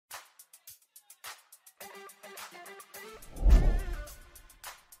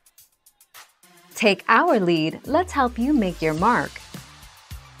Take our lead, let's help you make your mark.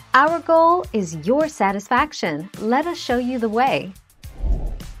 Our goal is your satisfaction. Let us show you the way.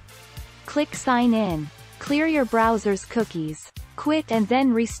 Click Sign In. Clear your browser's cookies. Quit and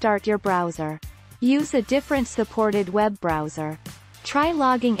then restart your browser. Use a different supported web browser. Try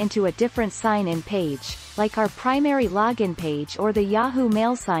logging into a different sign-in page, like our primary login page or the Yahoo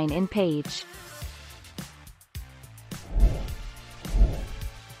Mail sign-in page.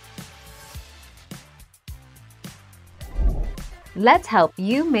 Let's help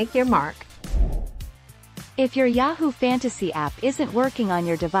you make your mark. If your Yahoo Fantasy app isn't working on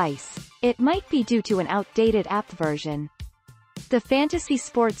your device, it might be due to an outdated app version. The Fantasy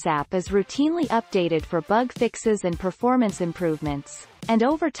Sports app is routinely updated for bug fixes and performance improvements, and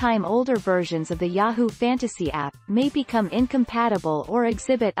over time older versions of the Yahoo Fantasy app may become incompatible or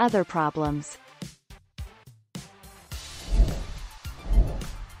exhibit other problems.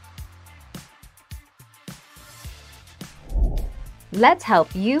 Let's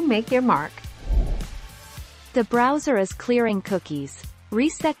help you make your mark. The browser is clearing cookies.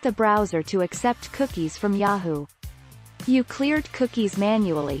 Reset the browser to accept cookies from Yahoo. You cleared cookies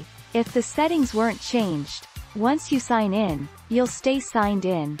manually. If the settings weren't changed, once you sign in, you'll stay signed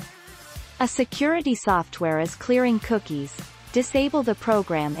in. A security software is clearing cookies. Disable the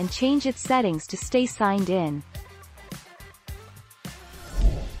program and change its settings to stay signed in.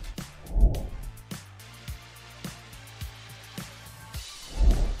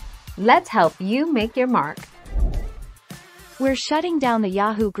 Let's help you make your mark. We're shutting down the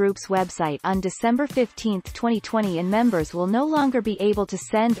Yahoo Group's website on December 15, 2020, and members will no longer be able to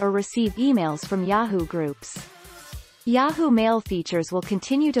send or receive emails from Yahoo Groups. Yahoo Mail features will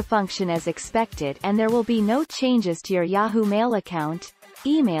continue to function as expected, and there will be no changes to your Yahoo Mail account,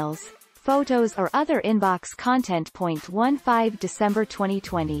 emails, photos or other inbox content. 15 December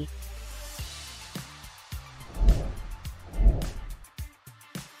 2020.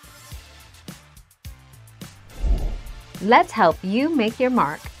 Let's help you make your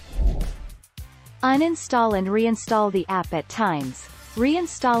mark. Uninstall and reinstall the app at times.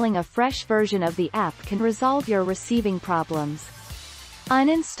 Reinstalling a fresh version of the app can resolve your receiving problems.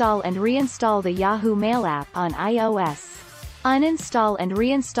 Uninstall and reinstall the Yahoo Mail app on iOS. Uninstall and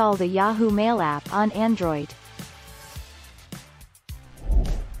reinstall the Yahoo Mail app on Android.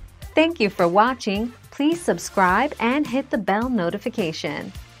 Thank you for watching. Please subscribe and hit the bell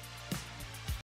notification.